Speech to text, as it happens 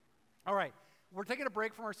All right, we're taking a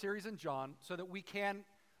break from our series in John so that we can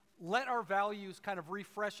let our values kind of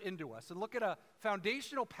refresh into us and look at a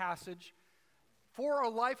foundational passage for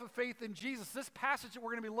our life of faith in Jesus. This passage that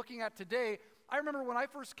we're going to be looking at today, I remember when I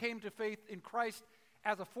first came to faith in Christ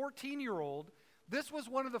as a 14-year-old, this was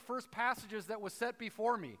one of the first passages that was set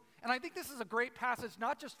before me. And I think this is a great passage,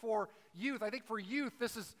 not just for youth. I think for youth,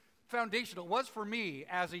 this is foundational. It was for me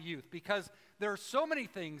as a youth, because there are so many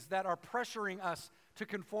things that are pressuring us to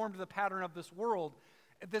conform to the pattern of this world.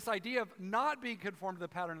 This idea of not being conformed to the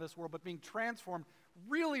pattern of this world, but being transformed,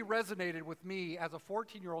 really resonated with me as a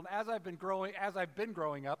 14-year-old. As I've been growing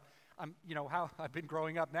up, how I've been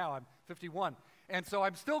growing up now. I'm 51, and so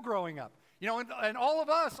I'm still growing up. And all of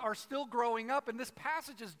us are still growing up, and this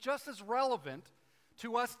passage is just as relevant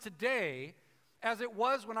to us today as it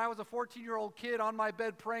was when I was a 14-year-old kid on my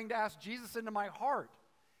bed praying to ask Jesus into my heart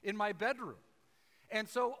in my bedroom. And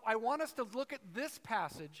so I want us to look at this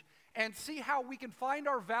passage and see how we can find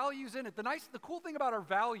our values in it. The cool thing about our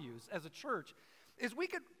values as a church is we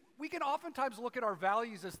can oftentimes look at our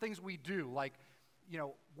values as things we do, like,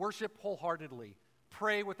 worship wholeheartedly,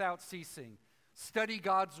 pray without ceasing, study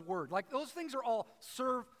God's word. Like, those things are all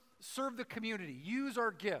serve the community, use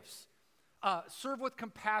our gifts, serve with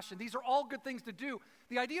compassion. These are all good things to do.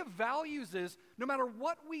 The idea of values is no matter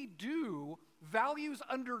what we do, values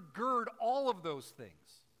undergird all of those things.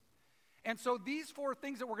 And so these four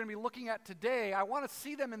things that we're going to be looking at today, I want to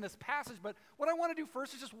see them in this passage, but what I want to do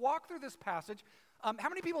first is just walk through this passage. How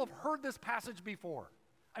many people have heard this passage before?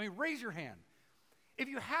 I mean, raise your hand. If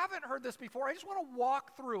you haven't heard this before, I just want to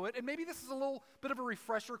walk through it, and maybe this is a little bit of a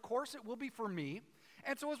refresher course. It will be for me.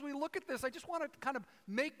 And so as we look at this, I just want to kind of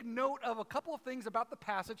make note of a couple of things about the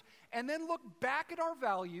passage, and then look back at our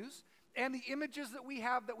values and the images that we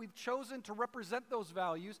have that we've chosen to represent those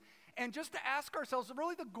values, and just to ask ourselves,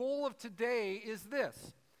 really the goal of today is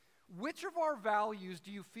this: which of our values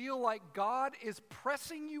do you feel like God is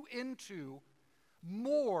pressing you into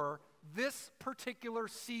more this particular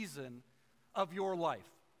season of your life?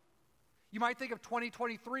 You might think of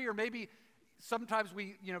 2023, or maybe sometimes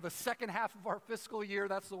the second half of our fiscal year,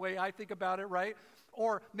 that's the way I think about it, right?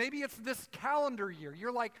 Or maybe it's this calendar year.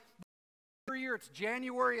 You're like, it's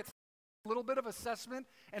January, it's a little bit of assessment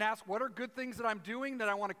and ask, what are good things that I'm doing that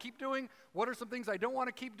I want to keep doing? What are some things I don't want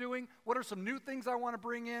to keep doing? What are some new things I want to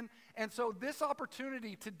bring in? And so this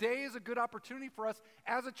opportunity today is a good opportunity for us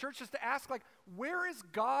as a church just to ask, where is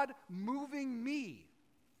God moving me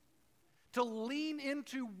to lean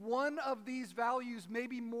into one of these values,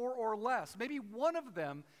 maybe more or less? Maybe one of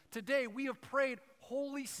them today we have prayed,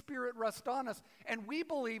 Holy Spirit, rest on us. And we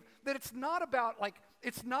believe that it's not about,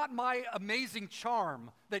 it's not my amazing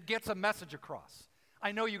charm that gets a message across.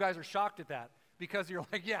 I know you guys are shocked at that, because you're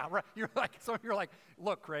like, yeah, right. You're like,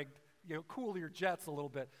 look, Craig, cool your jets a little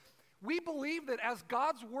bit. We believe that as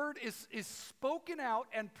God's word is spoken out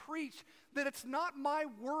and preached, that it's not my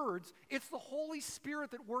words, it's the Holy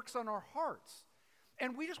Spirit that works on our hearts.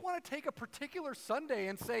 And we just want to take a particular Sunday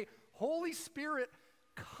and say, Holy Spirit,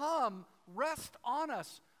 come, rest on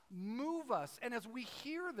us, move us. And as we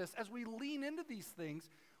hear this, as we lean into these things,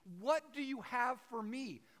 what do you have for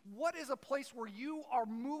me? What is a place where you are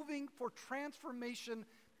moving for transformation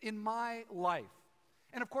in my life?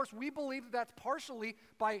 And of course, we believe that that's partially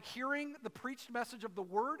by hearing the preached message of the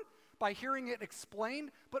word, by hearing it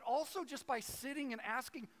explained, but also just by sitting and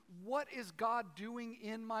asking, what is God doing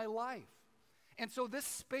in my life? And so this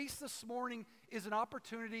space this morning is an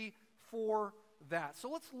opportunity for that. So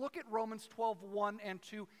let's look at Romans 12:1 and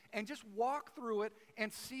 2 and just walk through it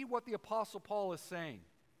and see what the Apostle Paul is saying.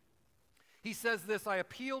 He says this: I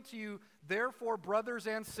appeal to you, therefore, brothers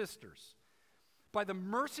and sisters, by the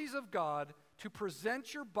mercies of God, to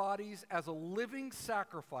present your bodies as a living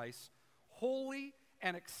sacrifice, holy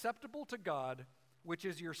and acceptable to God, which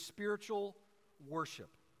is your spiritual worship.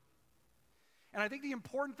 And I think the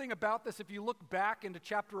important thing about this, if you look back into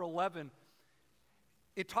chapter 11,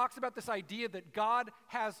 it talks about this idea that God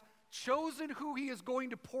has chosen who he is going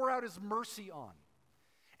to pour out his mercy on.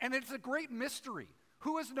 And it's a great mystery.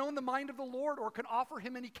 Who has known the mind of the Lord or can offer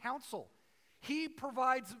him any counsel? He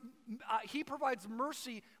provides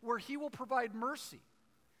mercy where he will provide mercy.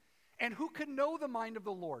 And who can know the mind of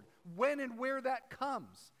the Lord, when and where that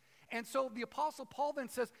comes? And so the Apostle Paul then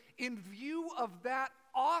says, in view of that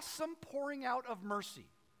awesome pouring out of mercy,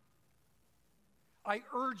 I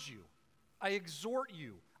urge you, I exhort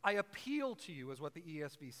you, I appeal to you, is what the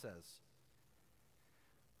ESV says,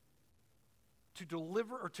 to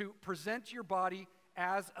deliver or to present your body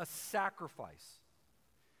as a sacrifice.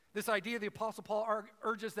 This idea, the Apostle Paul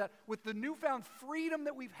urges that with the newfound freedom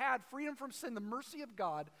that we've had, freedom from sin, the mercy of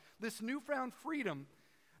God, this newfound freedom,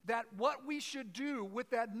 that what we should do with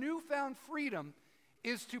that newfound freedom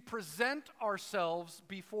is to present ourselves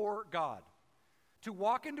before God, to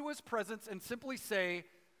walk into his presence and simply say,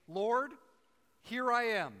 Lord, here I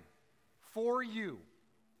am for you.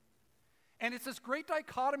 And it's this great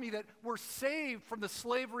dichotomy that we're saved from the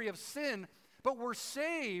slavery of sin, but we're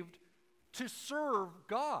saved to serve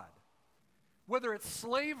God. Whether it's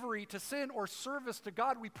slavery to sin or service to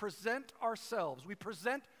God, we present ourselves. We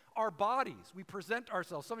present our bodies. We present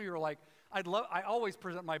ourselves. Some of you are like, I always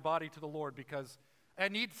present my body to the Lord because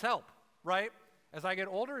it needs help, right? As I get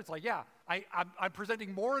older, it's like, yeah, I'm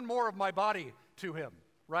presenting more and more of my body to him,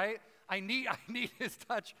 right? I need his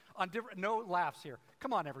touch on different, no laughs here.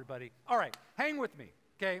 Come on, everybody. All right, hang with me,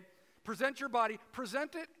 okay? Present your body.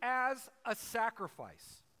 Present it as a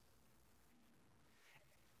sacrifice.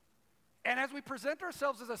 And as we present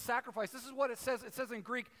ourselves as a sacrifice, this is what it says. It says in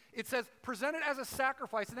Greek, it says, present it as a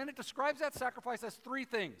sacrifice, and then it describes that sacrifice as three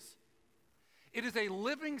things. It is a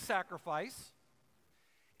living sacrifice,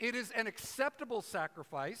 it is an acceptable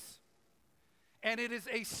sacrifice, and it is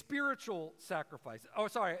a spiritual sacrifice. Oh,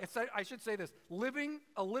 sorry, I should say this.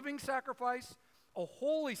 A living sacrifice, a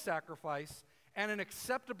holy sacrifice, and an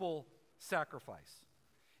acceptable sacrifice.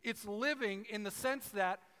 It's living in the sense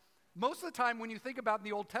that most of the time when you think about in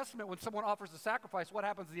the Old Testament, when someone offers a sacrifice, what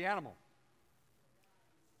happens to the animal?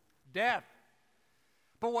 Death.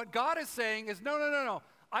 But what God is saying is, no.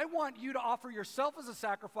 I want you to offer yourself as a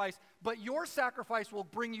sacrifice, but your sacrifice will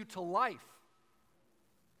bring you to life.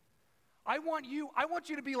 I want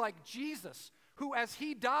you to be like Jesus, who as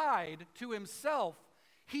he died to himself,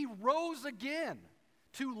 he rose again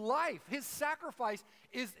to life. His sacrifice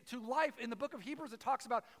is to life. In the book of Hebrews, it talks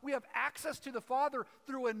about we have access to the Father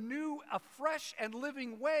through a fresh and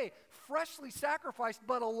living way, freshly sacrificed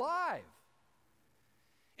but alive.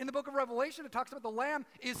 In the book of Revelation, it talks about the Lamb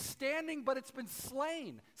is standing, but it's been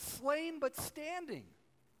slain but standing.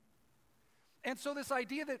 And so this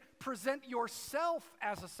idea that present yourself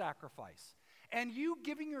as a sacrifice, and you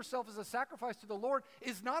giving yourself as a sacrifice to the Lord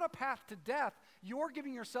is not a path to death. Your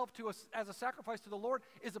giving yourself as a sacrifice to the Lord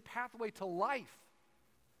is a pathway to life.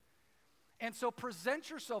 And so present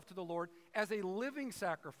yourself to the Lord as a living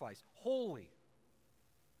sacrifice, holy.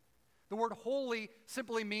 The word holy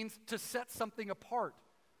simply means to set something apart.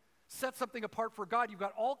 Set something apart for God. You've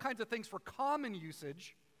got all kinds of things for common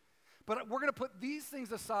usage, but we're going to put these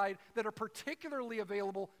things aside that are particularly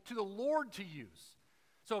available to the Lord to use.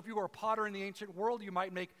 So if you were a potter in the ancient world, you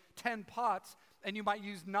might make 10 pots, and you might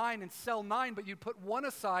use 9 and sell 9, but you'd put one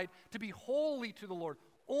aside to be holy to the Lord,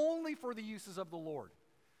 only for the uses of the Lord.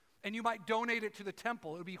 And you might donate it to the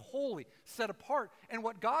temple. It would be holy, set apart. And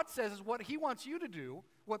what God says is what he wants you to do,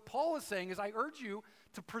 what Paul is saying is, I urge you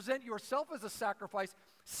to present yourself as a sacrifice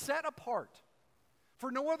set apart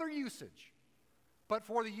for no other usage, but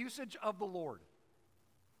for the usage of the Lord.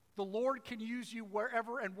 The Lord can use you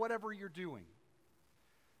wherever and whatever you're doing.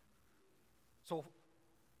 So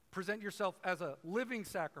present yourself as a living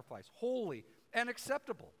sacrifice, holy and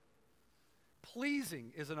acceptable.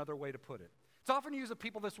 Pleasing is another way to put it. It's often used of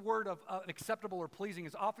people, this word of acceptable or pleasing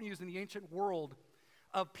is often used in the ancient world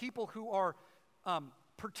of people who are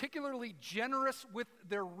particularly generous with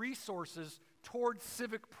their resources towards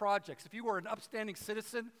civic projects. If you were an upstanding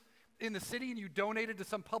citizen in the city and you donated to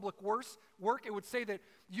some public work, it would say that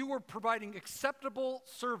you were providing acceptable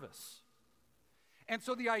service. And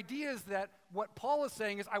so the idea is that what Paul is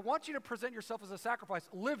saying is, I want you to present yourself as a sacrifice,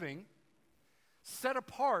 living, set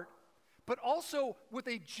apart, but also with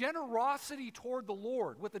a generosity toward the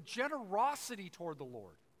Lord,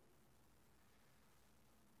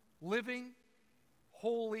 Living,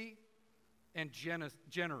 holy, and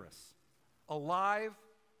generous. Alive,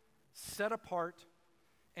 set apart,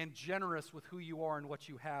 and generous with who you are and what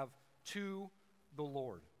you have to the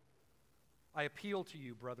Lord. I appeal to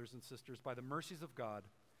you, brothers and sisters, by the mercies of God,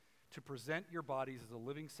 to present your bodies as a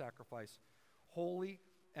living sacrifice, holy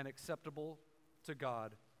and acceptable to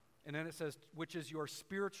God. And then it says, which is your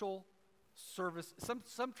spiritual service.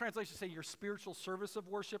 Some translations say your spiritual service of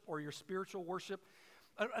worship or your spiritual worship.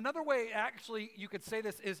 Another way, actually, you could say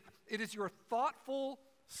this is, it is your thoughtful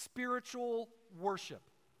spiritual worship.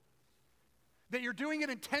 That you're doing it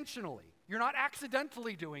intentionally. You're not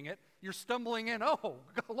accidentally doing it. You're stumbling in, oh,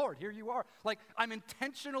 Lord, here you are. Like, I'm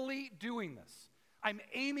intentionally doing this. I'm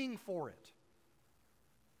aiming for it.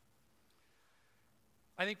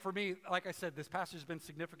 I think for me, like I said, this passage has been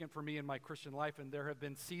significant for me in my Christian life, and there have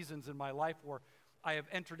been seasons in my life where I have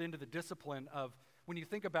entered into the discipline of, when you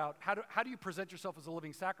think about how do you present yourself as a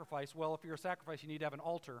living sacrifice? Well, if you're a sacrifice, you need to have an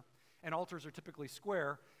altar, and altars are typically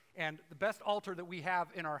square, and the best altar that we have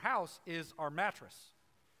in our house is our mattress.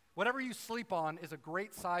 Whatever you sleep on is a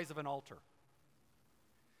great size of an altar.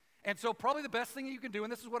 And so probably the best thing you can do,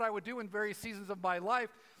 and this is what I would do in various seasons of my life,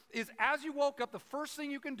 is as you woke up, the first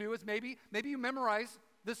thing you can do is maybe you memorize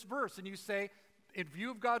this verse and you say, in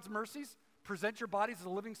view of God's mercies, present your bodies as a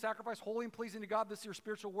living sacrifice, holy and pleasing to God. This is your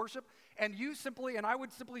spiritual worship. And I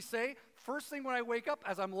would simply say, first thing when I wake up,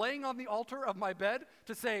 as I'm laying on the altar of my bed,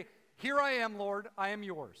 to say, here I am, Lord, I am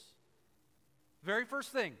yours. Very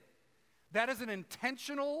first thing. That is an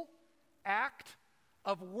intentional act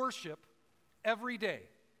of worship every day.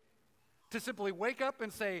 To simply wake up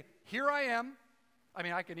and say, here I am. I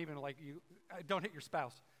mean, I can even don't hit your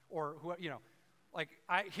spouse or who,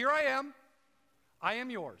 here I am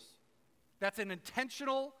yours. That's an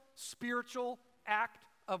intentional spiritual act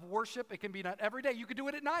of worship. It can be done every day. You can do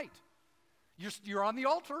it at night. You're on the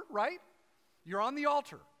altar, right? You're on the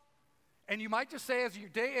altar. And you might just say as your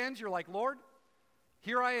day ends, you're like, Lord,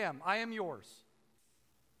 here I am yours.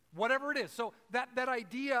 Whatever it is. So that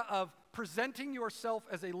idea of presenting yourself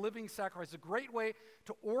as a living sacrifice is a great way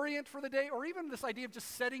to orient for the day, or even this idea of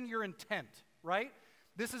just setting your intent, right?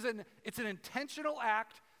 It's an intentional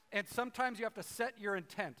act, and sometimes you have to set your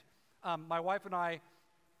intent. My wife and I,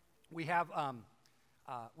 we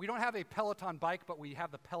don't have a Peloton bike, but we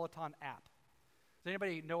have the Peloton app. Does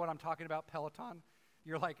anybody know what I'm talking about, Peloton?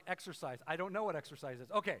 You're like, exercise. I don't know what exercise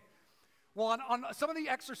is. Okay. Well, on some of the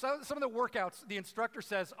workouts, the instructor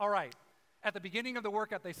says, all right, at the beginning of the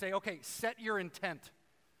workout, they say, okay, set your intent,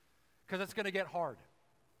 because it's going to get hard.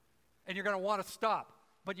 And you're going to want to stop,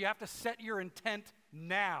 but you have to set your intent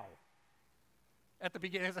now. At the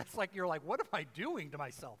beginning, it's like you're like, what am I doing to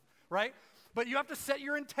myself, right? But you have to set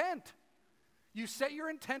your intent. You set your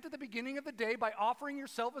intent at the beginning of the day by offering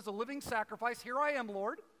yourself as a living sacrifice. Here I am,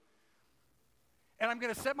 Lord. And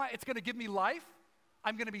it's going to give me life.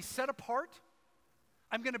 I'm going to be set apart.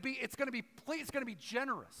 It's going to be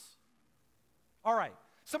generous. All right.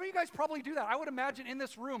 Some of you guys probably do that. I would imagine in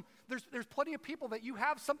this room, there's plenty of people that you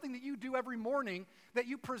have something that you do every morning that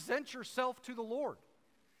you present yourself to the Lord.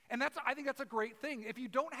 And I think that's a great thing. If you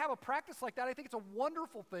don't have a practice like that, I think it's a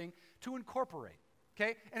wonderful thing to incorporate.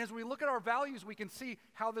 Okay? And as we look at our values, we can see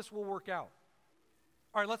how this will work out.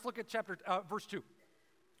 All right, let's look at verse 2.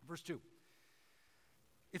 Verse 2.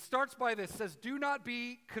 It starts by this. It says, do not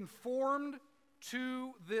be conformed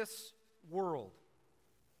to this world.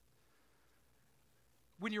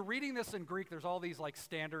 When you're reading this in Greek, there's all these like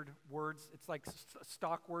standard words. It's like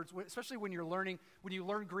stock words, especially when you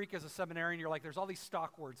learn Greek as a seminarian, you're like, there's all these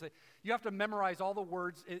stock words. You have to memorize all the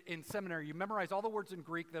words in seminary. You memorize all the words in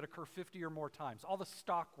Greek that occur 50 or more times, all the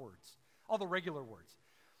stock words, all the regular words.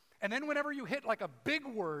 And then whenever you hit like a big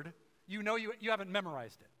word, you know you haven't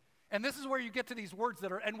memorized it. And this is where you get to these words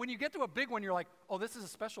and when you get to a big one, you're like, oh, this is a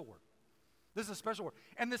special word. This is a special word.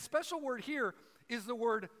 And the special word here is the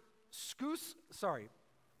word suske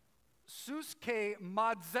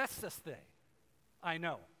madzeseste. I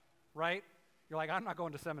know, right? You're like, I'm not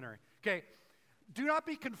going to seminary. Okay, do not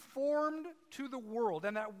be conformed to the world.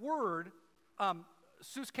 And that word,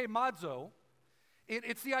 suske madzo,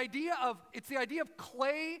 it's the idea of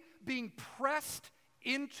clay being pressed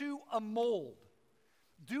into a mold.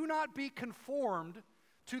 Do not be conformed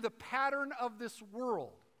to the pattern of this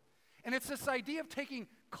world. And it's this idea of taking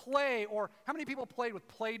clay, or how many people played with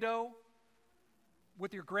Play-Doh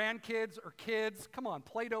with your grandkids or kids? Come on,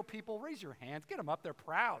 Play-Doh people, raise your hands. Get them up. They're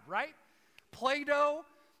proud, right? Play-Doh,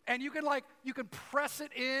 and you can press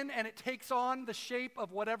it in and it takes on the shape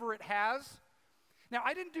of whatever it has. Now,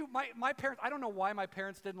 I didn't do, my parents, I don't know why my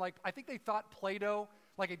parents didn't I think they thought Play-Doh,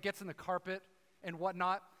 it gets in the carpet and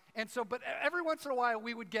whatnot. And so, but every once in a while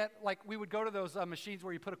we would go to those machines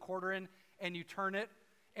where you put a quarter in and you turn it,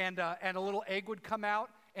 and a little egg would come out,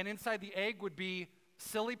 and inside the egg would be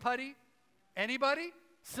silly putty. Anybody?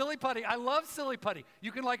 Silly putty. I love silly putty.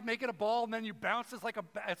 You can make it a ball and then you bounce. It's like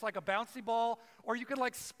a bouncy ball, or you can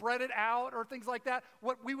spread it out or things like that.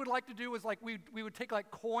 What we would like to do is we would take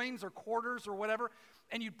coins or quarters or whatever,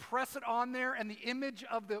 and you'd press it on there, and the image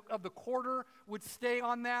of the quarter would stay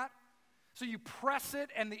on that. So you press it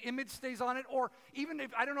and the image stays on it. Or even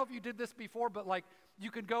if, I don't know if you did this before, but you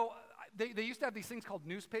could go, they used to have these things called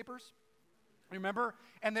newspapers, remember?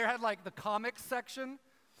 And they had the comics section,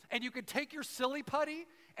 and you could take your silly putty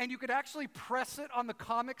and you could actually press it on the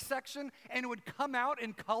comics section and it would come out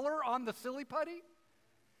in color on the silly putty.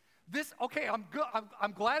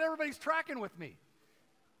 I'm glad everybody's tracking with me.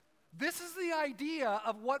 This is the idea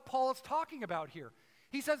of what Paul is talking about here.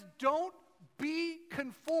 He says, don't be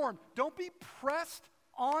conformed. Don't be pressed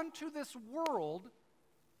onto this world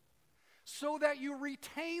so that you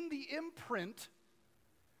retain the imprint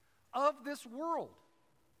of this world.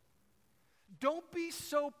 Don't be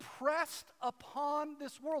so pressed upon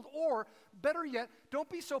this world, or better yet, don't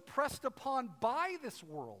be so pressed upon by this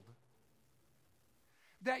world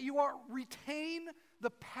that you retain the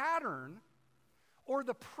pattern or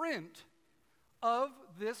the print of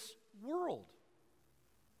this world.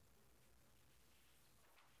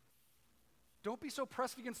 Don't be so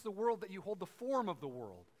pressed against the world that you hold the form of the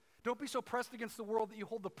world. Don't be so pressed against the world that you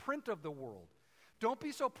hold the print of the world. Don't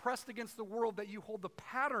be so pressed against the world that you hold the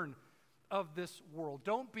pattern of this world.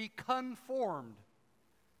 Don't be conformed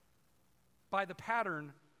by the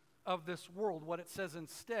pattern of this world. What it says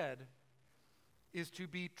instead is to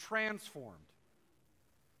be transformed.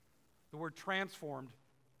 The word transformed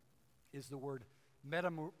is the word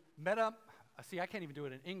see, I can't even do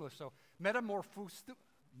it in English, so metamorphose.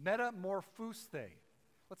 I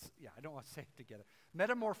don't want to say it together.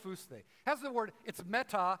 Metamorphose. Has the word, it's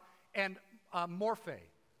meta and morphe.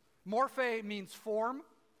 Morphe means form,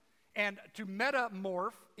 and to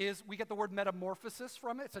metamorph we get the word metamorphosis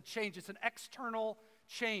from it. It's a change, it's an external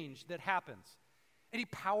change that happens. Any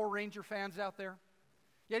Power Ranger fans out there?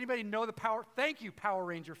 Yeah, anybody know the Power? Thank you, Power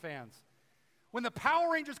Ranger fans. When the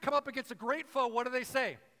Power Rangers come up against a great foe, what do they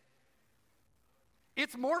say?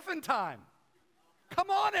 It's morphin' time. Come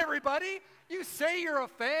on, everybody. You say you're a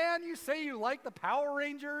fan. You say you like the Power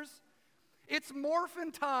Rangers. It's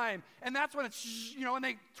morphin' time. And that's when it's, and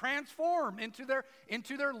they transform into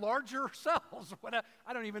their larger selves.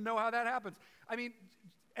 I don't even know how that happens. I mean,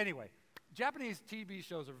 anyway, Japanese TV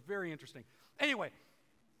shows are very interesting. Anyway,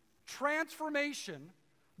 transformation,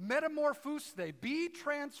 metamorphose, be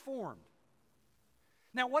transformed.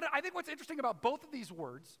 Now, I think what's interesting about both of these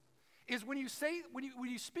words is when you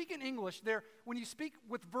speak in English, when you speak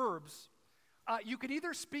with verbs, you can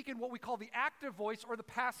either speak in what we call the active voice or the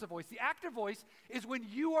passive voice. The active voice is when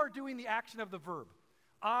you are doing the action of the verb.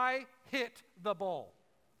 I hit the ball.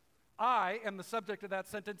 I am the subject of that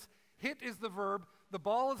sentence. Hit is the verb. The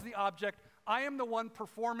ball is the object. I am the one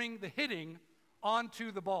performing the hitting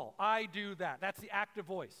onto the ball. I do that. That's the active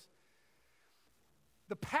voice.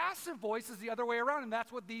 The passive voice is the other way around, and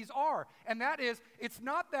that's what these are. And that is, it's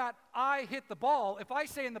not that I hit the ball. If I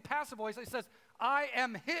say in the passive voice, it says, I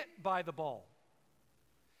am hit by the ball.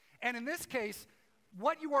 And in this case,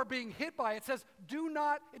 what you are being hit by, it says,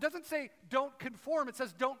 it doesn't say don't conform, it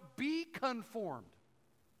says don't be conformed.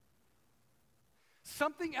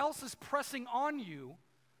 Something else is pressing on you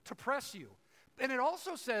to press you. And it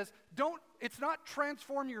also says, it's not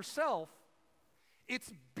transform yourself,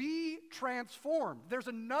 it's be transformed. There's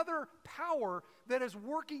another power that is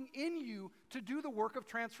working in you to do the work of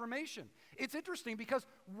transformation. It's interesting because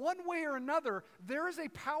one way or another, there is a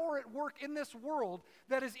power at work in this world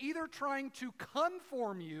that is either trying to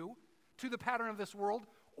conform you to the pattern of this world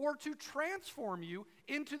or to transform you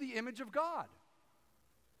into the image of God.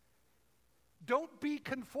 Don't be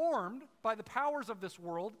conformed by the powers of this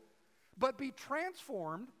world, but be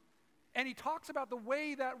transformed. And he talks about the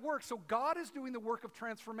way that works. So God is doing the work of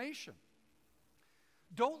transformation.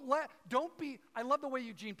 I love the way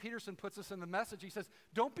Eugene Peterson puts this in the Message. He says,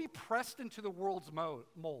 don't be pressed into the world's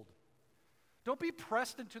mold. Don't be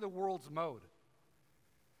pressed into the world's mode.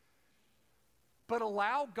 But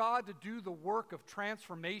allow God to do the work of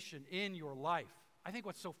transformation in your life. I think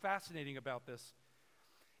what's so fascinating about this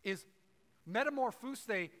is metamorphose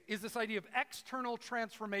is this idea of external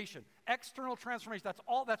transformation. External transformation,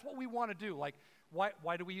 that's what we want to do. Like,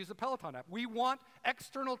 why do we use the Peloton app? We want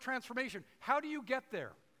external transformation. How do you get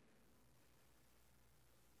there?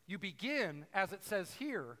 You begin, as it says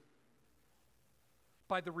here,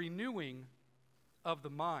 by the renewing of the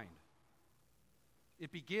mind.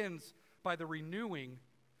 It begins by the renewing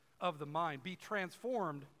of the mind. Be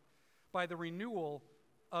transformed by the renewal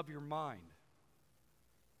of your mind.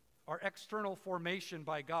 Our external formation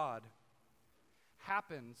by God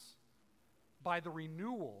happens by the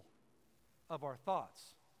renewal of our thoughts,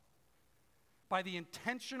 by the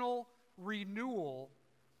intentional renewal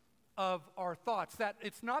of our thoughts. That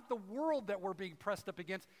it's not the world that we're being pressed up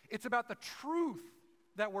against, it's about the truth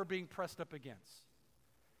that we're being pressed up against.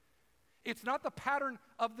 It's not the pattern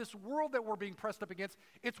of this world that we're being pressed up against,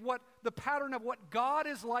 it's the pattern of what God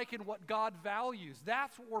is like and what God values.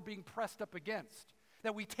 That's what we're being pressed up against.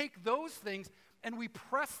 That we take those things and we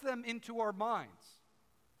press them into our minds.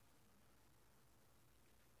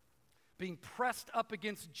 Being pressed up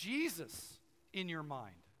against Jesus in your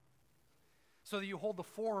mind so that you hold the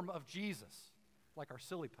form of Jesus, like our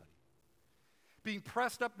silly putty. Being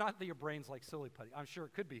pressed up, not that your brain's like silly putty, I'm sure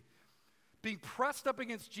it could be. Being pressed up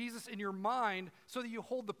against Jesus in your mind so that you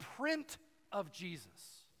hold the print of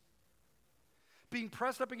Jesus. Being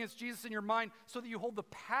pressed up against Jesus in your mind so that you hold the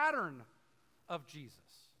pattern of Jesus.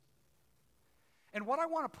 And what I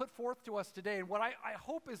want to put forth to us today, and what I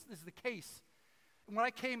hope is the case, when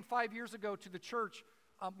I came 5 years ago to the church,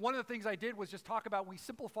 one of the things I did was just talk about, we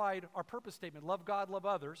simplified our purpose statement, love God, love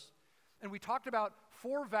others, and we talked about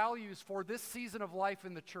 4 values for this season of life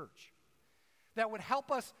in the church that would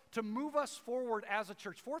help us to move us forward as a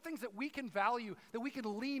church. 4 things that we can value, that we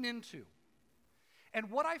can lean into. And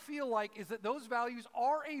what I feel like is that those values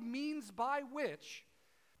are a means by which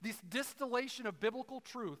this distillation of biblical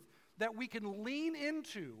truth that we can lean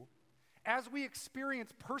into as we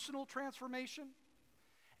experience personal transformation,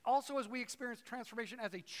 also as we experience transformation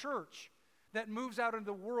as a church that moves out into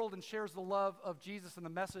the world and shares the love of Jesus and the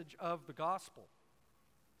message of the gospel.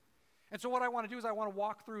 And so what I want to do is I want to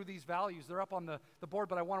walk through these values. They're up on the board,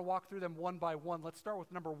 but I want to walk through them one by one. Let's start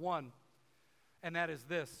with number 1, and that is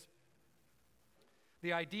this.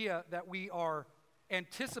 The idea that we are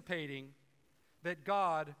anticipating that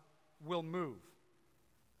God will move.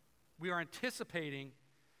 We are anticipating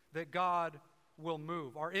that God will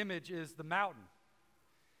move. Our image is the mountain.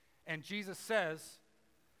 And Jesus says,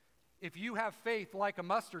 if you have faith like a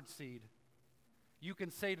mustard seed, you can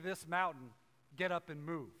say to this mountain, get up and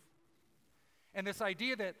move. And this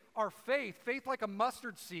idea that our faith like a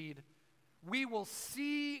mustard seed, we will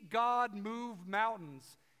see God move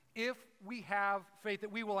mountains if we have faith,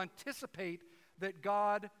 that we will anticipate that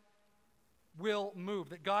God will move,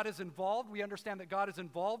 that God is involved. We understand that God is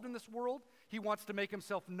involved in this world. He wants to make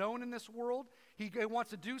himself known in this world. He wants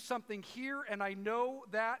to do something here, and I know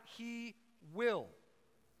that he will.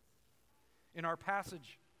 In our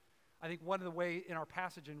passage, I think one of the way in our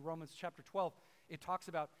passage in Romans chapter 12, it talks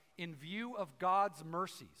about in view of God's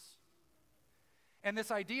mercies. And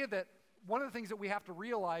this idea that one of the things that we have to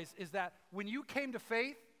realize is that when you came to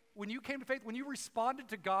faith, when you responded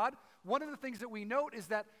to God, one of the things that we note is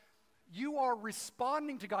that you are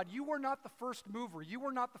responding to God. You were not the first mover. You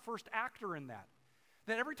were not the first actor in that.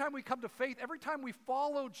 That every time we come to faith, every time we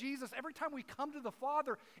follow Jesus, every time we come to the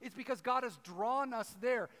Father, it's because God has drawn us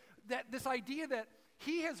there. That this idea that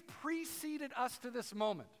he has preceded us to this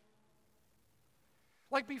moment.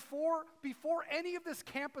 Like before any of this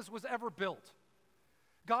campus was ever built,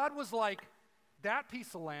 God was like, that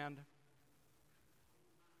piece of land,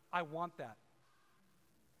 I want that.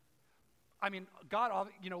 I mean, God,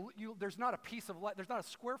 there's not a piece of there's not a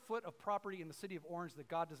square foot of property in the city of Orange that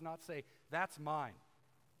God does not say, that's mine.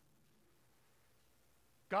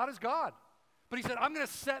 God is God. But he said, I'm going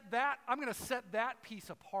to set that piece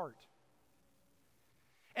apart.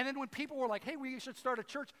 And then when people were like, hey, we should start a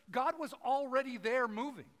church, God was already there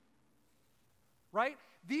moving. Right?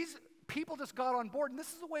 These people just got on board. And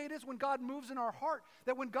this is the way it is when God moves in our heart.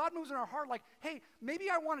 That when God moves in our heart, like, hey, maybe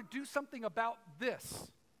I want to do something about this.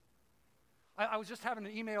 I was just having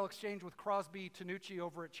an email exchange with Crosby Tanucci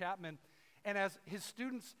over at Chapman, and as his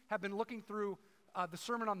students have been looking through the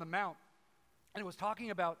Sermon on the Mount, and it was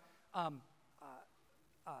talking about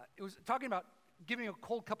giving a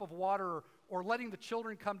cold cup of water or letting the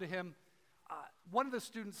children come to him. One of the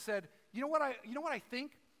students said, "You know what I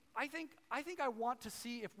think? I think I want to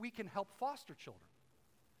see if we can help foster children."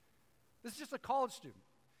 This is just a college student,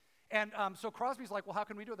 and so Crosby's like, "Well, how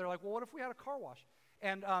can we do it?" They're like, "Well, what if we had a car wash?"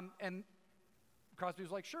 And Crosby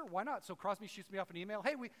was like, sure, why not? So Crosby shoots me off an email.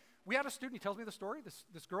 Hey, we had a student. He tells me the story.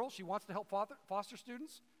 This girl, she wants to help foster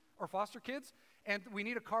students or foster kids, and we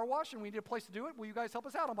need a car wash, and we need a place to do it. Will you guys help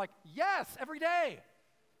us out? I'm like, yes, every day,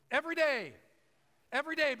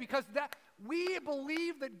 because that we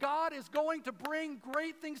believe that God is going to bring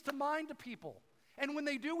great things to mind to people. And when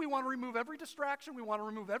they do, we want to remove every distraction. We want to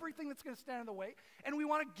remove everything that's going to stand in the way, and we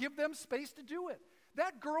want to give them space to do it.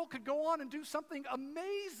 That girl could go on and do something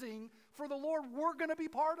amazing for the Lord. We're going to be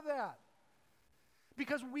part of that.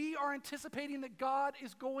 Because we are anticipating that God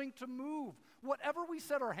is going to move. Whatever we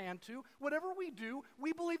set our hand to, whatever we do,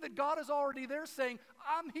 we believe that God is already there saying,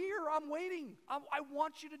 I'm here, I'm waiting, I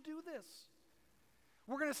want you to do this.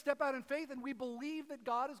 We're going to step out in faith and we believe that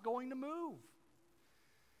God is going to move.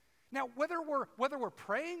 Now, whether we're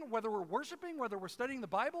praying, whether we're worshiping, whether we're studying the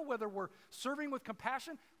Bible, whether we're serving with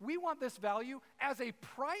compassion, we want this value as a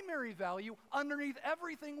primary value underneath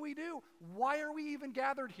everything we do. Why are we even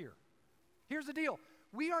gathered here? Here's the deal.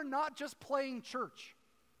 We are not just playing church.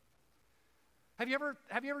 Have you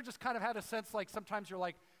ever just kind of had a sense like sometimes you're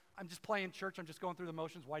like, I'm just playing church, I'm just going through the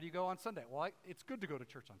motions. Why do you go on Sunday? Well, it's good to go to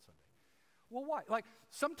church on Sunday. Well, why? Like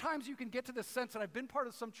sometimes you can get to this sense, and I've been part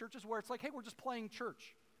of some churches where it's like, hey, we're just playing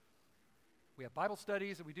church. We have Bible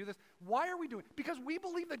studies and we do this. Why are we doing it? Because we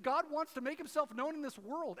believe that God wants to make himself known in this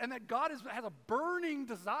world and that God has a burning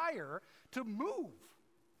desire to move.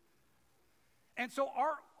 And so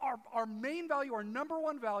our main value, our number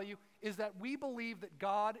one value is that we believe that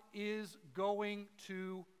God is going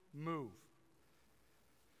to move.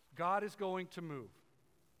 God is going to move.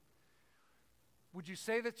 Would you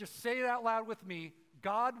say that? Just say it out loud with me.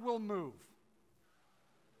 God will move.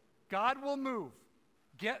 God will move.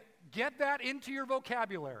 Get that into your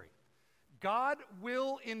vocabulary. God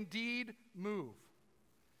will indeed move.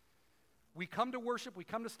 We come to worship, we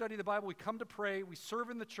come to study the Bible, we come to pray, we serve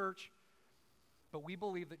in the church, but we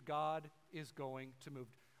believe that God is going to move.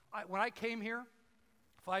 When I came here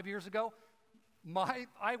 5 years ago,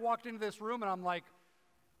 I walked into this room and I'm like,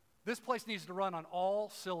 this place needs to run on all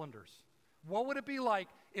cylinders. What would it be like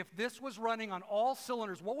if this was running on all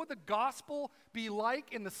cylinders? What would the gospel be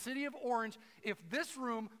like in the city of Orange if this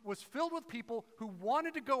room was filled with people who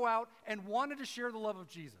wanted to go out and wanted to share the love of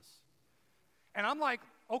Jesus? And I'm like,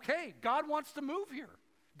 okay, God wants to move here.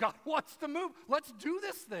 God wants to move. Let's do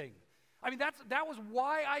this thing. I mean, that was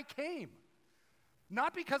why I came.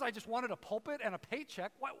 Not because I just wanted a pulpit and a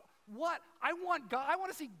paycheck. What? I want God. I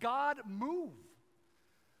want to see God move.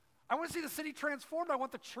 I want to see the city transformed. I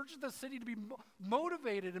want the church of the city to be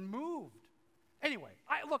motivated and moved. Anyway,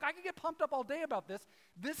 I can get pumped up all day about this.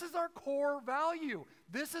 This is our core value.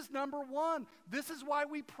 This is number one. This is why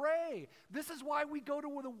we pray. This is why we go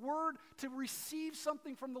to the Word to receive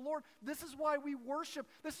something from the Lord. This is why we worship.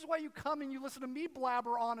 This is why you come and you listen to me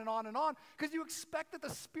blabber on and on and on, because you expect that the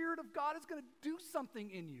Spirit of God is going to do something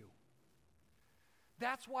in you.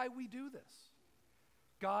 That's why we do this.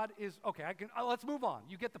 God is, okay, let's move on.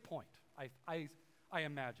 You get the point, I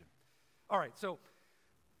imagine. All right,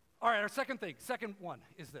 our second one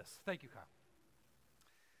is this. Thank you, Kyle.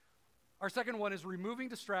 Our second one is removing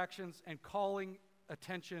distractions and calling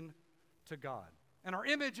attention to God. And our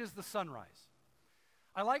image is the sunrise.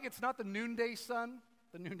 It's not the noonday sun.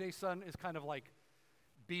 The noonday sun is kind of like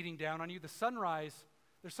beating down on you. The sunrise,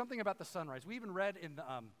 there's something about the sunrise. We even read in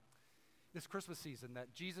this Christmas season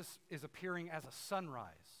that Jesus is appearing as a sunrise,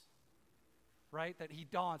 right? That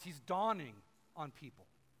he's dawning on people.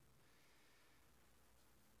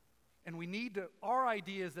 And our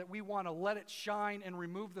idea is that we want to let it shine and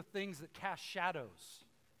remove the things that cast shadows.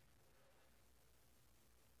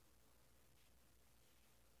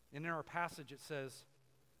 And in our passage it says,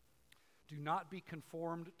 do not be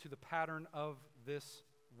conformed to the pattern of this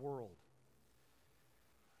world.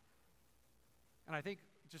 And I think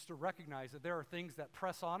just to recognize that there are things that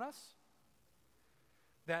press on us,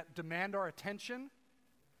 that demand our attention,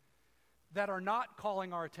 that are not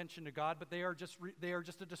calling our attention to God, but they are just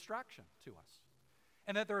a distraction to us.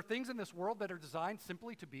 And that there are things in this world that are designed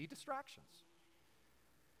simply to be distractions.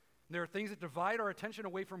 And there are things that divide our attention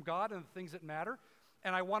away from God and the things that matter,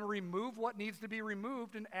 and I want to remove what needs to be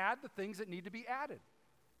removed and add the things that need to be added.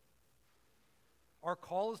 Our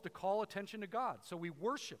call is to call attention to God. So we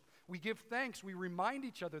worship, we give thanks, we remind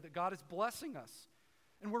each other that God is blessing us.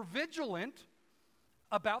 And we're vigilant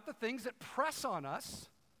about the things that press on us,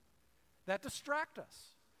 that distract us.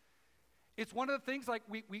 It's one of the things like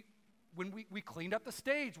when we cleaned up the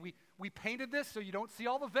stage, we painted this so you don't see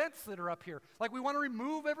all the vents that are up here. Like we want to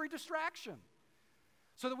remove every distraction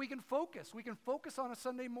so that we can focus. We can focus on a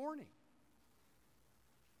Sunday morning.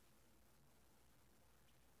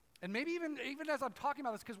 And maybe even as I'm talking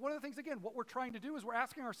about this, because one of the things, again, what we're trying to do is we're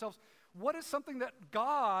asking ourselves, what is something that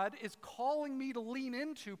God is calling me to lean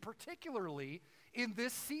into, particularly in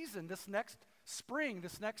this season, this next spring,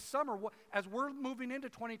 this next summer, as we're moving into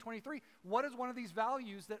 2023, what is one of these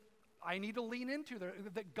values that I need to lean into,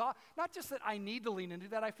 that God, not just that I need to lean into,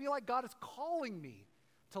 that I feel like God is calling me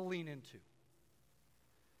to lean into?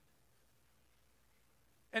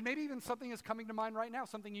 And maybe even something is coming to mind right now,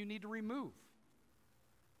 something you need to remove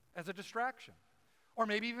as a distraction. Or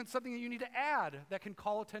maybe even something that you need to add that can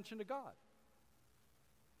call attention to God.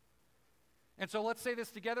 And so let's say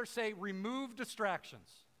this together. Say, remove distractions.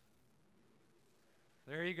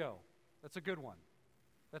 There you go. That's a good one.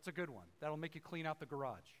 That's a good one. That'll make you clean out the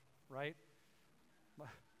garage, right?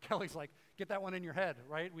 Kelly's like, get that one in your head,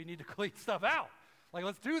 right? We need to clean stuff out. Like,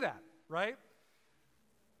 let's do that, right?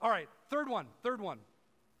 All right, third one.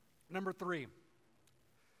 Number three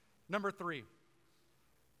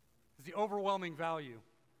is the overwhelming value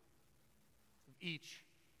of each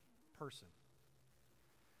person.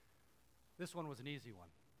 This one was an easy one.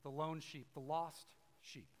 The lone sheep, the lost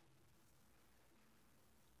sheep.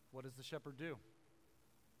 What does the shepherd do?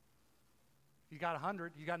 He's got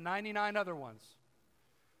 100. He's got 99 other ones.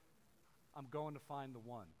 I'm going to find the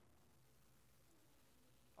one.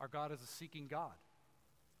 Our God is a seeking God.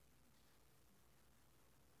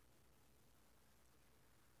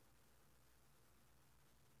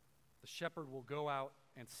 The shepherd will go out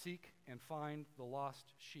and seek and find the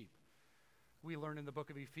lost sheep. We learn in the book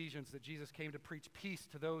of Ephesians that Jesus came to preach peace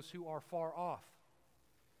to those who are far off.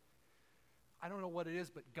 I don't know what it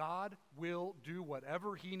is, but God will do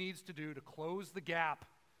whatever he needs to do to close the gap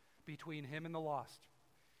between him and the lost.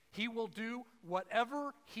 He will do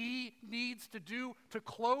whatever he needs to do to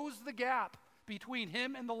close the gap between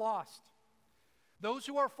him and the lost. Those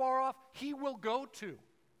who are far off, he will go to.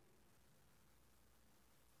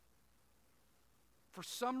 For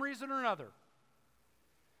some reason or another,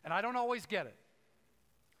 and I don't always get it,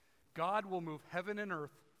 God will move heaven and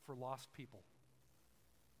earth for lost people.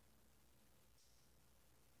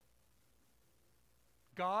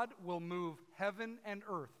 God will move heaven and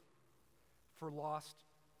earth for lost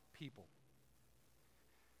people.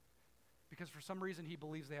 Because for some reason he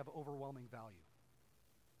believes they have overwhelming value.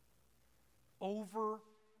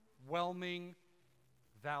 Overwhelming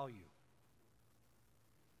value.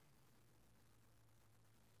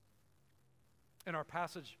 In our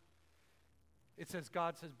passage, it says,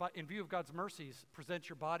 God says, in view of God's mercies, present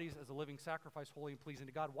your bodies as a living sacrifice, holy and pleasing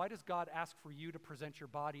to God. Why does God ask for you to present your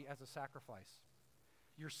body as a sacrifice?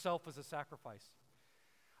 Yourself as a sacrifice?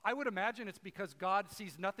 I would imagine it's because God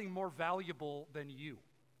sees nothing more valuable than you.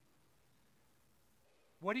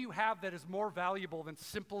 What do you have that is more valuable than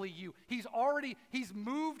simply you? He's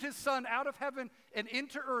moved his son out of heaven and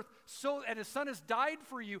into earth, and his son has died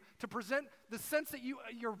for you to present the sense that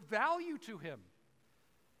your value to him.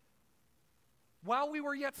 While we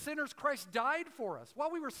were yet sinners, Christ died for us.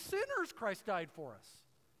 While we were sinners, Christ died for us.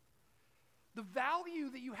 The value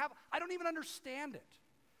that you have, I don't even understand it.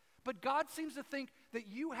 But God seems to think that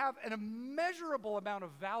you have an immeasurable amount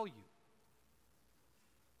of value.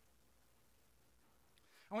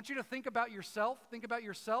 I want you to think about yourself. Think about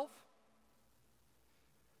yourself.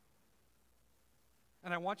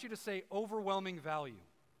 And I want you to say overwhelming value.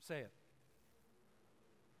 Say it.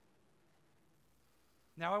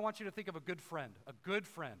 Now I want you to think of a good friend. A good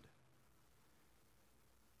friend.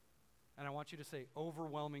 And I want you to say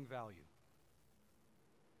overwhelming value.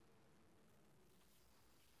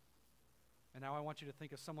 And now I want you to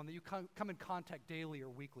think of someone that you come in contact daily or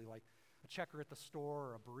weekly, like a checker at the store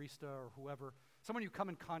or a barista or whoever. Someone you come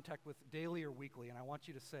in contact with daily or weekly, and I want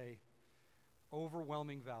you to say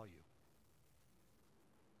overwhelming value.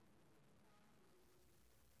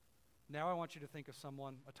 Now I want you to think of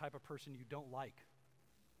someone, a type of person you don't like.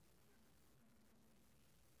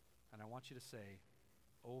 And I want you to say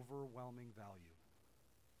overwhelming value.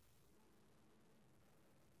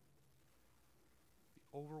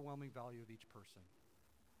 The overwhelming value of each person.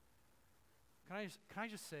 Can I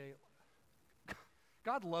just say,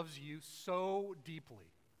 God loves you so deeply.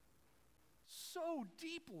 So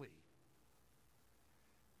deeply.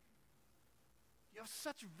 You have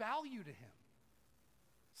such value to him.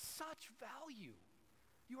 Such value.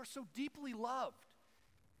 You are so deeply loved.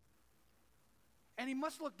 And he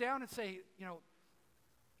must look down and say,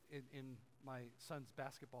 in my son's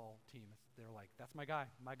basketball team, they're like, that's my guy,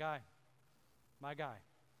 my guy, my guy.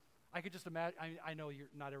 I could just imagine, I know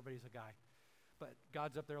not everybody's a guy, but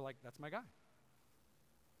God's up there like, that's my guy.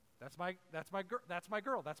 That's my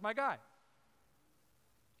girl, that's my guy.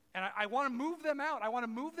 And I want to move them out. I want to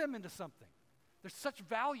move them into something. There's such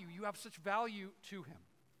value. You have such value to him.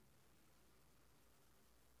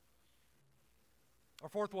 Our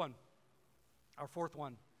fourth one,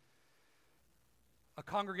 a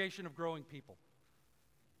congregation of growing people.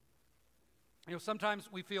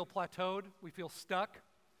 Sometimes we feel plateaued, we feel stuck,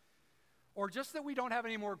 or just that we don't have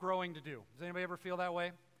any more growing to do. Does anybody ever feel that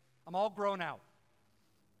way? I'm all grown out.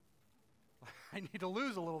 I need to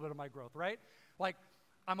lose a little bit of my growth, right? Like,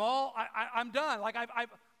 I'm done. Like,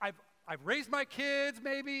 I've raised my kids,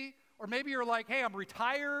 maybe, or maybe you're like, hey, I'm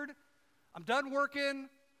retired, I'm done working,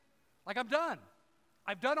 like I'm done.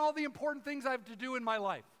 I've done all the important things I have to do in my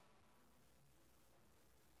life.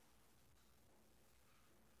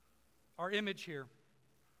 Our image here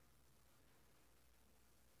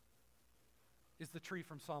is the tree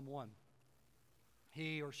from Psalm 1.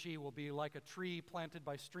 He or she will be like a tree planted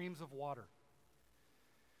by streams of water,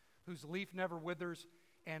 whose leaf never withers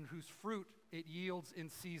and whose fruit it yields in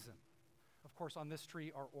season. Of course, on this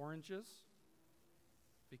tree are oranges,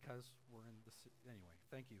 because we're in anyway,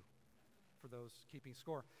 thank you for those keeping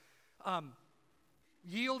score.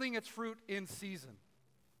 Yielding its fruit in season.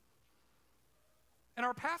 And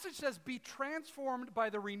our passage says, be transformed by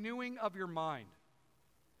the renewing of your mind.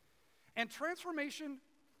 And transformation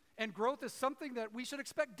and growth is something that we should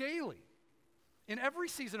expect daily. In every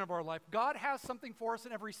season of our life, God has something for us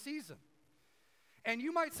in every season. And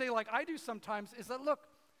you might say, like I do sometimes, is that, look,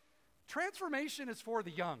 transformation is for the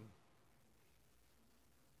young.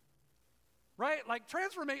 Right? Like,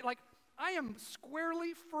 I am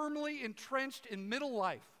squarely, firmly entrenched in middle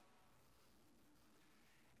life.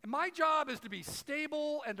 And my job is to be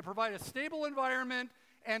stable and to provide a stable environment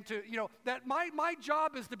and to, that my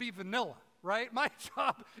job is to be vanilla, right? My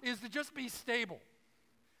job is to just be stable.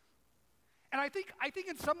 And I think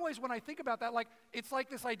in some ways when I think about that, like, it's like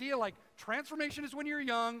this idea, like, transformation is when you're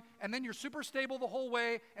young, and then you're super stable the whole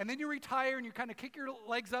way, and then you retire and you kind of kick your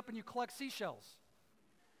legs up and you collect seashells.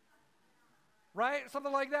 Right?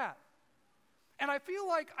 Something like that. And I feel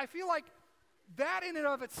like that in and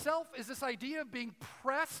of itself is this idea of being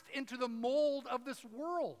pressed into the mold of this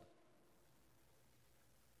world.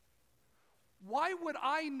 Why would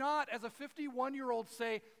I not, as a 51-year-old,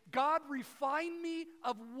 say, God, refine me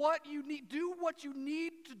of what you need, do what you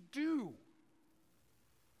need to do.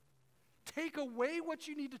 Take away what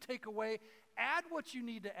you need to take away, add what you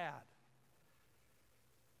need to add.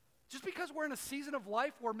 Just because we're in a season of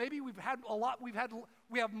life where maybe we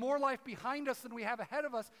have more life behind us than we have ahead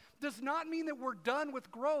of us, does not mean that we're done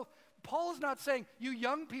with growth. Paul is not saying, you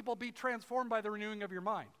young people, be transformed by the renewing of your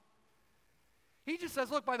mind. He just says,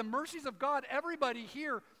 look, by the mercies of God, everybody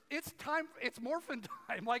here, it's morphin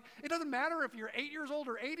time. Like, it doesn't matter if you're 8 years old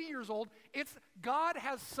or 80 years old. God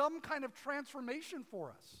has some kind of transformation for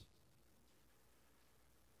us.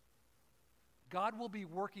 God will be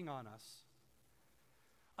working on us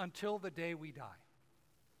until the day we die.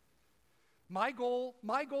 My goal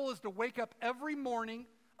is to wake up every morning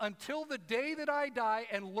until the day that I die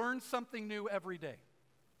and learn something new every day.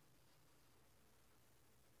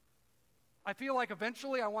 I feel like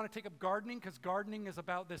eventually I want to take up gardening, because gardening is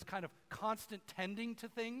about this kind of constant tending to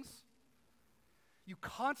things. You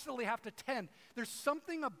constantly have to tend. There's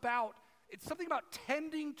something about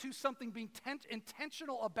tending to something, being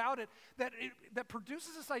intentional about it, that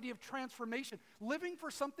produces this idea of transformation, living for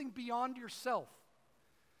something beyond yourself,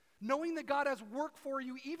 knowing that God has work for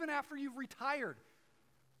you even after you've retired.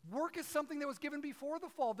 Work is something that was given before the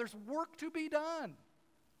fall. There's work to be done.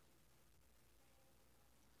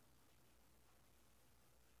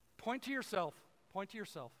 Point to yourself,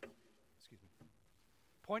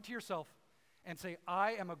 and say,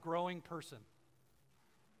 I am a growing person.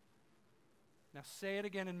 Now say it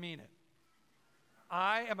again and mean it.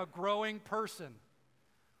 I am a growing person.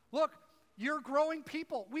 Look, you're growing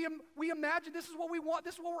people. We imagine this is what we want,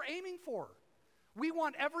 this is what we're aiming for. We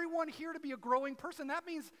want everyone here to be a growing person. That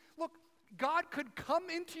means, look, God could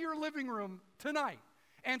come into your living room tonight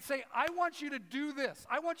and say, I want you to do this.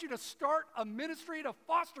 I want you to start a ministry to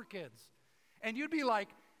foster kids. And you'd be like,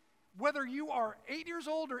 whether you are 8 years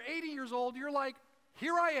old or 80 years old, you're like,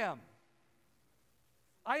 here I am.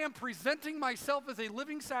 I am presenting myself as a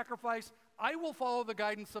living sacrifice. I will follow the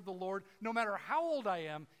guidance of the Lord. No matter how old I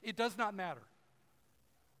am, it does not matter.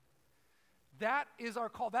 That is our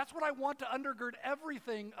call. That's what I want to undergird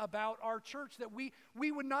everything about our church, that we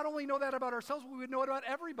would not only know that about ourselves, but we would know it about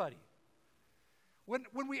everybody.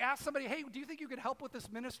 When we ask somebody, hey, do you think you could help with this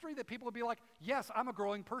ministry? That people would be like, yes, I'm a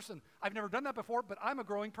growing person. I've never done that before, but I'm a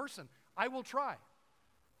growing person. I will try.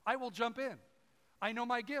 I will jump in. I know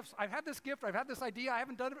my gifts. I've had this gift. I've had this idea. I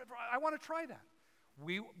haven't done it before. I want to try that.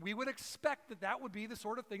 We would expect that would be the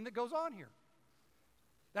sort of thing that goes on here.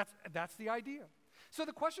 That's the idea. So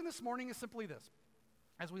the question this morning is simply this,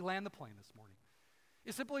 as we land the plane this morning,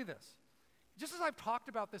 is simply this. Just as I've talked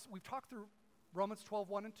about this, we've talked through Romans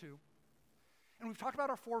 12:1 and 2, and we've talked about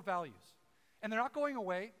our 4 values. And they're not going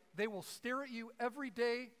away. They will stare at you every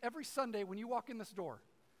day, every Sunday when you walk in this door.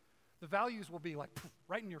 The values will be like, poof,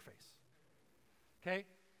 right in your face. Okay?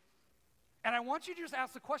 And I want you to just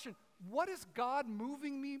ask the question, what is God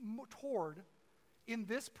moving me toward in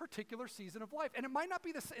this particular season of life? And it might not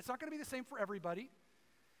be it's not going to be the same for everybody.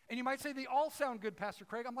 And you might say, they all sound good, Pastor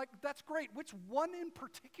Craig. I'm like, that's great. Which one in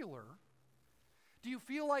particular do you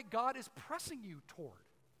feel like God is pressing you toward?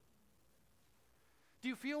 Do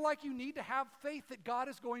you feel like you need to have faith that God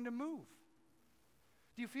is going to move?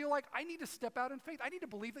 Do you feel like I need to step out in faith? I need to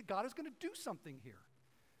believe that God is going to do something here.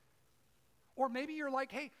 Or maybe you're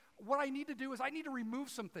like, hey, what I need to do is I need to remove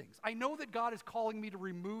some things. I know that God is calling me to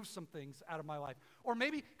remove some things out of my life. Or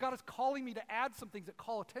maybe God is calling me to add some things that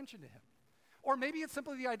call attention to him. Or maybe it's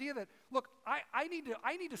simply the idea that, look, I need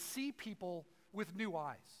to see people with new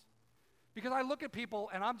eyes. Because I look at people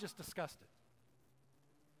and I'm just disgusted.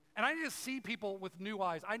 And I need to see people with new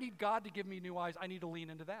eyes. I need God to give me new eyes. I need to lean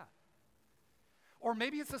into that. Or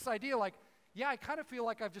maybe it's this idea like, yeah, I kind of feel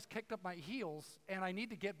like I've just kicked up my heels and I need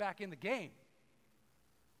to get back in the game.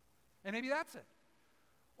 And maybe that's it.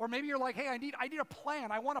 Or maybe you're like, hey, I need a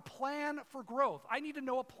plan. I want a plan for growth. I need to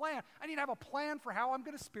know a plan. I need to have a plan for how I'm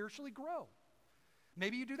going to spiritually grow.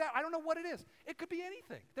 Maybe you do that. I don't know what it is. It could be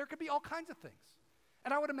anything. There could be all kinds of things.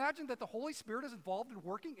 And I would imagine that the Holy Spirit is involved in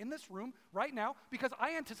working in this room right now because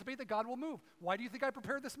I anticipate that God will move. Why do you think I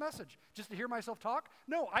prepared this message? Just to hear myself talk?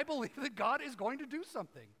 No, I believe that God is going to do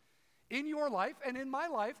something in your life and in my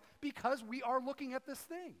life because we are looking at this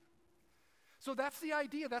thing. So that's the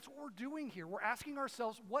idea. That's what we're doing here. We're asking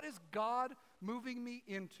ourselves, what is God moving me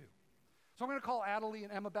into? So I'm going to call Adelie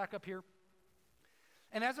and Emma back up here.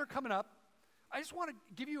 And as they're coming up, I just want to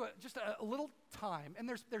give you just a little time. And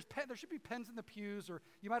there should be pens in the pews, or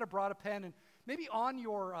you might have brought a pen. And maybe on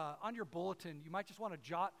your bulletin, you might just want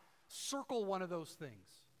to circle one of those things.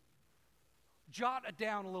 Jot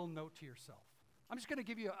down a little note to yourself. I'm just going to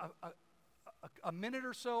give you a minute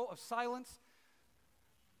or so of silence.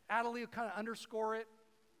 Adelie will kind of underscore it.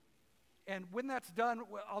 And when that's done,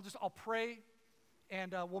 I'll pray,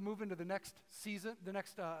 and we'll move into the next season, the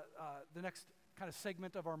next kind of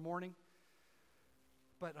segment of our morning.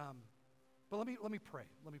 But let me pray.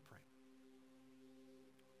 Let me pray.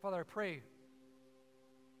 Father, I pray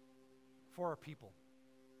for our people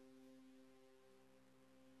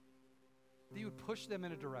that you would push them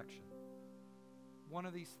in a direction, one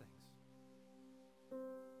of these things.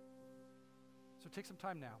 So take some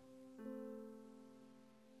time now.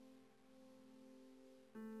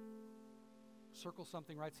 Circle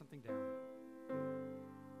something, write something down.